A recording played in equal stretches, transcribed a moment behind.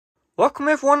Welcome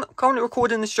everyone, I'm currently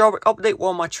recording this jailbreak update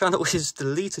while my channel is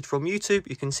deleted from YouTube.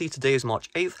 You can see today is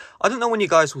March 8th. I don't know when you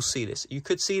guys will see this. You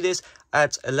could see this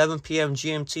at 11 PM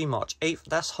GMT March 8th.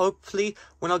 That's hopefully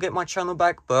when I'll get my channel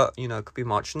back, but you know, it could be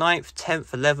March 9th,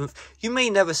 10th, 11th. You may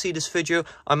never see this video.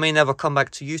 I may never come back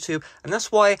to YouTube, and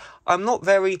that's why I'm not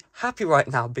very happy right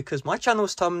now, because my channel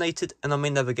is terminated and I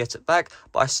may never get it back,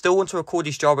 but I still want to record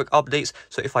these jailbreak updates.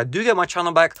 So if I do get my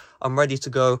channel back, I'm ready to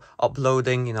go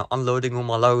uploading, you know, unloading all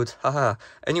my load.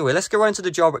 Anyway, let's get right into the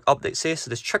jailbreak updates here. So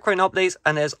there's Checkra1n updates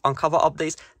and there's Uncover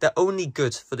updates. They're only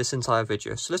good for this entire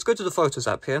video. So let's go to the Photos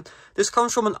app here. This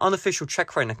comes from an unofficial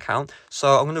Checkra1n account.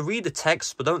 So I'm going to read the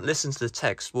text, but don't listen to the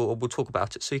text. We'll talk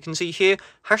about it. So you can see here,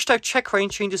 hashtag Checkra1n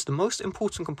changes the most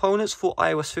important components for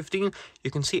iOS 15.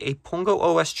 You can see a Pongo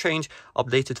OS change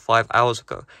updated 5 hours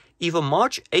ago. Either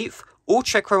March 8th or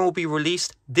Checkra1n will be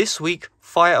released this week.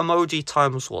 Fire emoji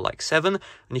times were like 7,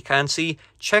 and you can see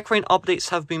Checkra1n updates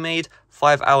have been made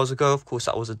 5 hours ago. Of course,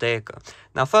 that was a day ago.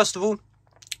 Now, first of all,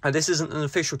 this isn't an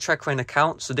official Checkra1n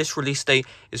account, so this release date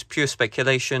is pure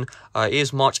speculation. It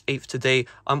is March 8th today.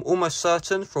 I'm almost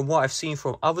certain from what I've seen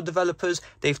from other developers,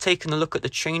 they've taken a look at the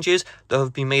changes that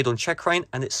have been made on Checkra1n,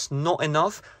 and it's not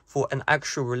enough for an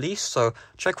actual release. So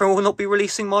Checkra1n will not be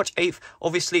releasing March 8th.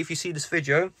 Obviously, if you see this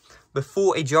video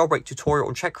before a jailbreak tutorial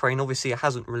on Checkra1n, obviously it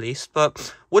hasn't released,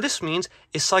 but what this means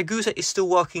is Saunders is still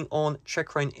working on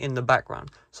Checkra1n in the background.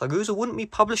 Saunders wouldn't be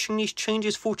publishing these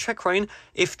changes for Checkra1n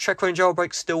if Checkra1n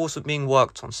jailbreak still wasn't being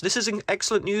worked on. So this is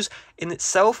excellent news in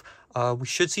itself. We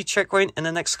should see Checkra1n in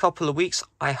the next couple of weeks.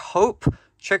 I hope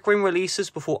Checkra1n releases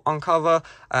before Unc0ver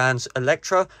and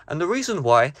Electra, and the reason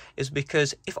why is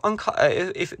because if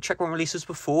Checkra1n releases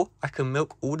before, I can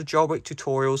milk all the jailbreak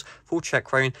tutorials for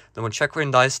Checkra1n. Then when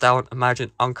Checkra1n dies down,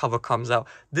 imagine Unc0ver comes out.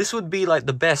 This would be like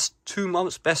the best 2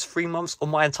 months, best 3 months on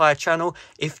my entire channel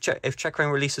if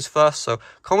Checkra1n releases first. So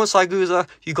come on, Saunders,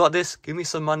 you got this. Give me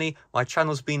some money. My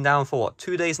channel's been down for what,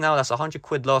 2 days now? That's 100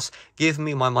 quid loss. Give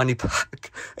me my money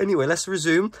back. Anyway, let's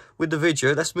resume with the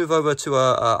video. Let's move over to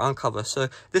Unc0ver. So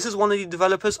this is one of the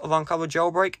developers of Unc0ver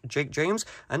Jailbreak, Jake James,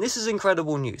 and this is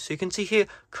incredible news. So you can see here,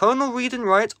 kernel read and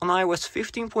write on iOS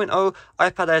 15.0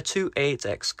 iPad Air 2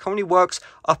 A8X currently works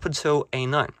up until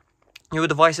A9. Your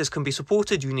devices can be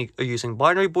supported using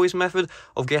binary boys method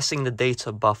of guessing the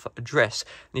data buffer address.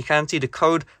 And you can see the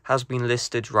code has been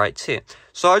listed right here.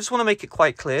 So I just want to make it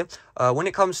quite clear, when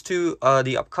it comes to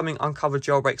the upcoming Unc0ver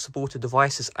jailbreak supported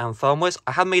devices and firmwares,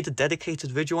 I have made a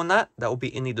dedicated video on that. That will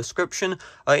be in the description.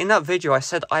 In that video, I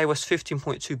said iOS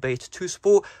 15.2 beta 2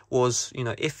 support was, you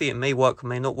know, iffy. It may work,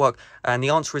 may not work. And the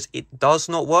answer is it does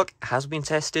not work. It has been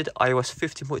tested. iOS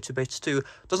 15.2 beta 2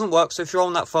 doesn't work. So if you're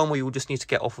on that firmware, you will just need to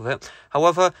get off of it.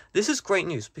 However, this is great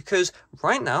news because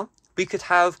right now we could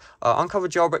have Unc0ver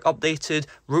jailbreak updated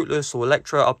rootless or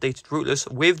Electra updated rootless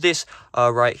with this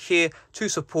right here to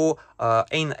support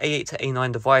A8 to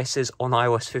A9 devices on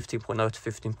iOS 15.0 to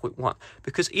 15.1.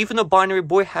 Because even though Binary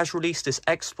Boy has released this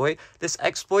exploit,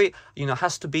 you know,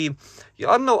 has to be,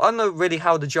 I know really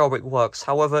how the jailbreak works.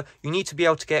 However, you need to be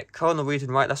able to get kernel read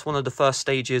and write. That's one of the first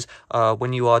stages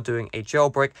when you are doing a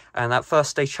jailbreak, and that first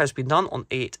stage has been done on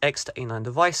A8X to A9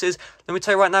 devices. Let me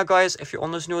tell you right now, guys, if you're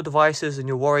on those newer devices and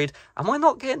you're worried, am I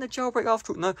not getting the jailbreak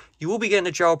after all? No, you will be getting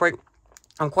the jailbreak.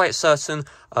 I'm quite certain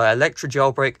Electra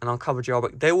jailbreak and Unc0ver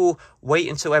jailbreak, they will wait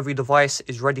until every device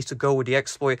is ready to go with the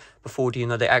exploit before, you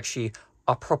know, they actually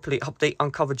properly update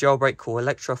Unc0ver jailbreak or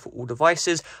Electra for all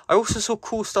devices. I also saw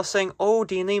cool stuff saying, oh,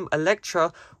 the name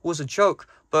Electra was a joke,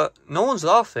 but no one's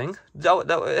laughing.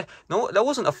 That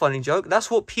wasn't a funny joke. That's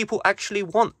what people actually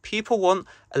want. People want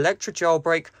Electra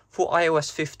jailbreak for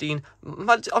iOS 15.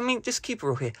 I mean, just keep it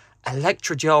real here.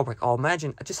 Electra jailbreak. Oh,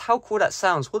 imagine just how cool that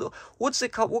sounds.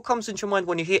 What comes into your mind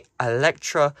when you hear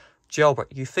Electra jailbreak?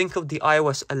 You think of the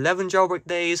iOS 11 jailbreak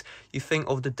days. You think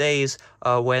of the days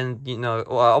when, you know,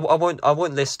 well, I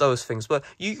won't list those things, but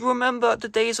you remember the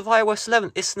days of iOS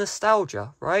 11. It's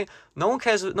nostalgia, right? No one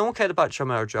cared about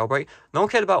Chimera jailbreak. No one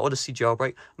cared about Odyssey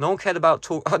jailbreak. No one cared about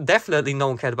definitely no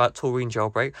one cared about Taurine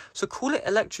jailbreak. So call it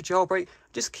Electra jailbreak.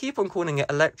 Just keep on calling it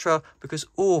Electra because,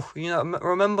 oh, you know,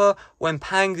 remember when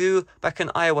Pangu, back in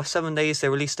iOS 7 days, they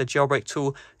released a jailbreak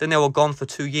tool, then they were gone for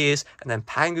 2 years, and then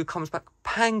Pangu comes back.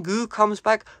 Pangu comes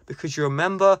back because you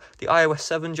remember the iOS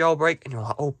 7 jailbreak, and you're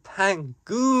like, oh,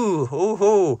 Pangu,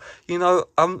 oh, you know,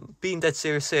 I'm being dead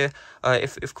serious here.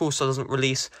 If Corsair doesn't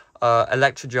release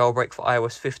Electra jailbreak for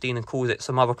iOS 15 and calls it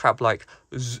some other crap like,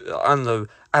 I don't know,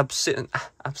 Absinthe,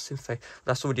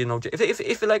 that's already an object.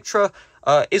 If Electra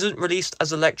isn't released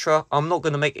as Electra, I'm not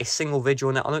going to make a single video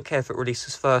on it. I don't care if it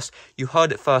releases first. You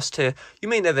heard it first here. You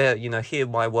may never, you know, hear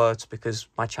my words because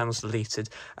my channel's deleted.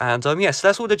 And yes,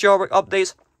 that's all the jailbreak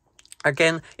updates.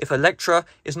 Again, if Electra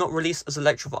is not released as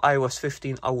Electra for iOS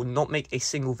 15, I will not make a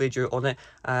single video on it.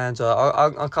 And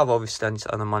I'll cover, obviously, I need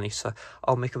to earn the money, so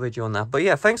I'll make a video on that. But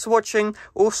yeah, thanks for watching.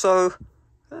 Also,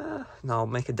 now I'll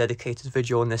make a dedicated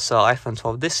video on this iPhone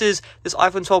 12. This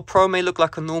iPhone 12 Pro may look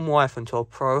like a normal iPhone 12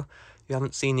 Pro. You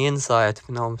haven't seen the inside.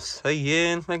 You know what I'm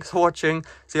saying? Thanks for watching.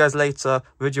 See you guys later.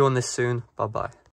 Video on this soon. Bye-bye.